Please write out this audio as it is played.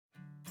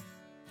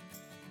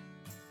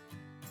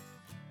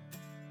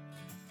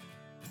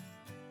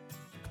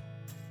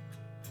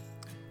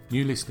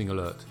New listing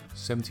alert,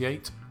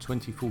 78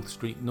 24th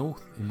Street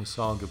North in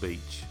Wasaga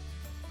Beach.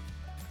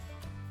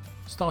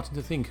 Starting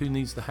to think who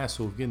needs the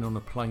hassle of getting on a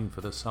plane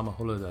for the summer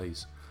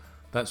holidays.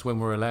 That's when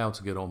we're allowed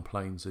to get on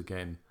planes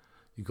again.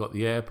 You've got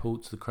the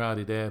airports, the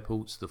crowded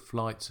airports, the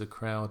flights are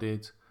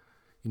crowded.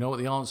 You know what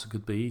the answer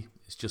could be?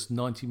 It's just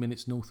 90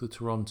 minutes north of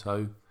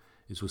Toronto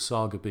is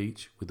Wasaga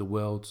Beach with the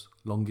world's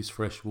longest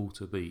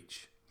freshwater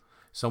beach.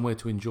 Somewhere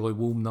to enjoy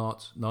warm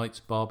nights,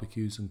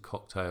 barbecues and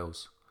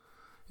cocktails.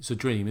 It's a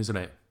dream, isn't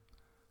it?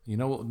 You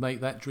know what would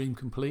make that dream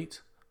complete?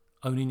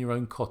 Owning your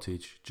own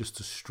cottage, just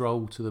to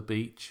stroll to the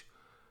beach.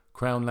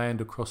 Crown land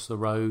across the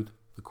road.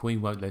 The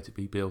Queen won't let it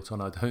be built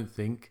on, I don't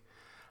think.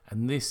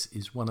 And this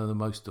is one of the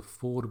most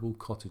affordable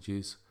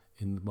cottages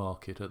in the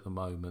market at the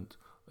moment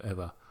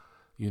ever.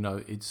 You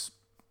know, it's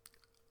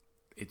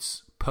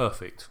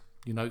perfect.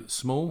 You know, it's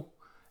small.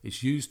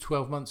 It's used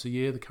 12 months a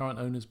year. The current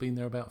owner's been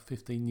there about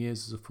 15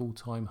 years as a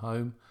full-time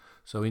home.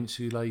 So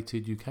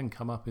insulated, you can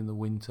come up in the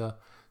winter.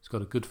 It's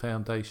got a good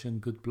foundation,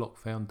 good block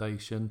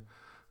foundation,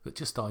 but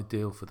just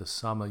ideal for the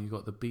summer. You've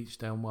got the beach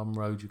down one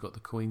road, you've got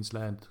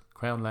the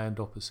Crown land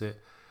opposite,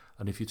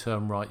 and if you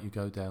turn right, you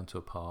go down to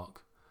a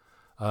park.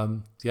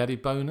 The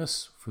added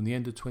bonus, from the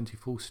end of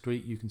 24th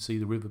Street, you can see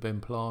the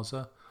Riverbend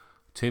Plaza,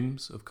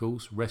 Tim's, of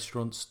course,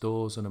 restaurants,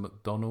 stores, and a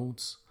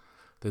McDonald's.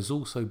 There's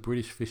also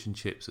British fish and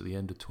chips at the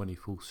end of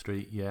 24th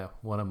Street. Yeah,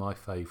 one of my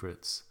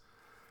favourites.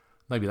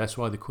 Maybe that's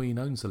why the Queen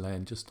owns the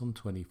land just on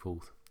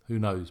 24th. Who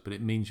knows, but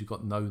it means you've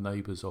got no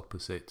neighbours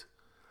opposite.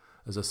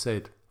 As I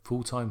said,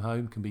 full-time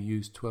home can be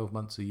used 12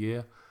 months a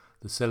year.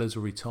 The sellers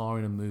are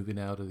retiring and moving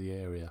out of the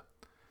area.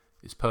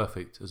 It's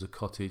perfect as a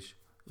cottage,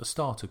 a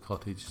starter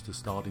cottage to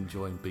start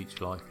enjoying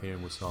beach life here in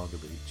Wasaga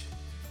Beach.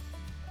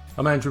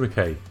 I'm Andrew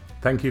McKay.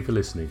 Thank you for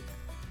listening.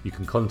 You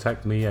can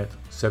contact me at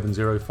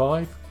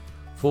 705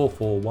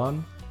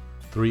 441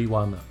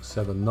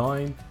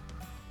 3179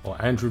 or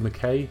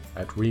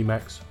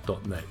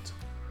andrewmckay@remax.net.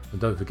 And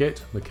don't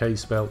forget, McKay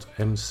spelt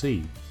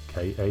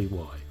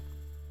McKay.